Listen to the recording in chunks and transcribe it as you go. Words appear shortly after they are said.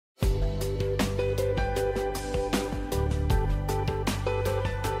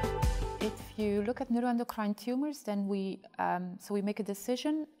you look at neuroendocrine tumors, then we make a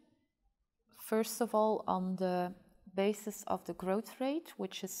decision, first of all, on the basis of the growth rate,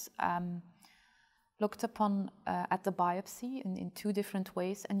 which is looked upon at the biopsy in two different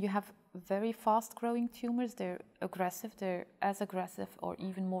ways. And you have very fast-growing tumors. They're aggressive. They're as aggressive or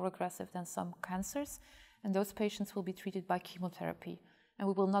even more aggressive than some cancers. And those patients will be treated by chemotherapy. And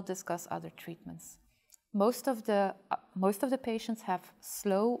we will not discuss other treatments. Most of the patients have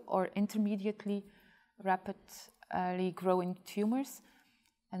slow or intermediately rapidly growing tumors,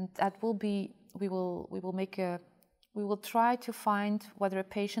 and that will be we will try to find whether a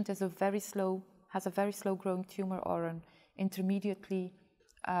patient has a very slow growing tumor or an intermediately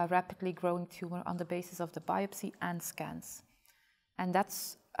rapidly growing tumor on the basis of the biopsy and scans, and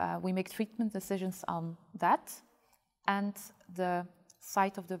that's we make treatment decisions on that and the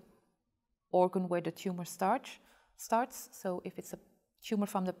site of the organ where the tumor starts. So if it's a tumor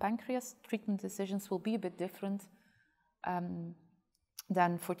from the pancreas, treatment decisions will be a bit different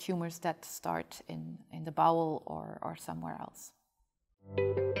than for tumors that start in the bowel or somewhere else.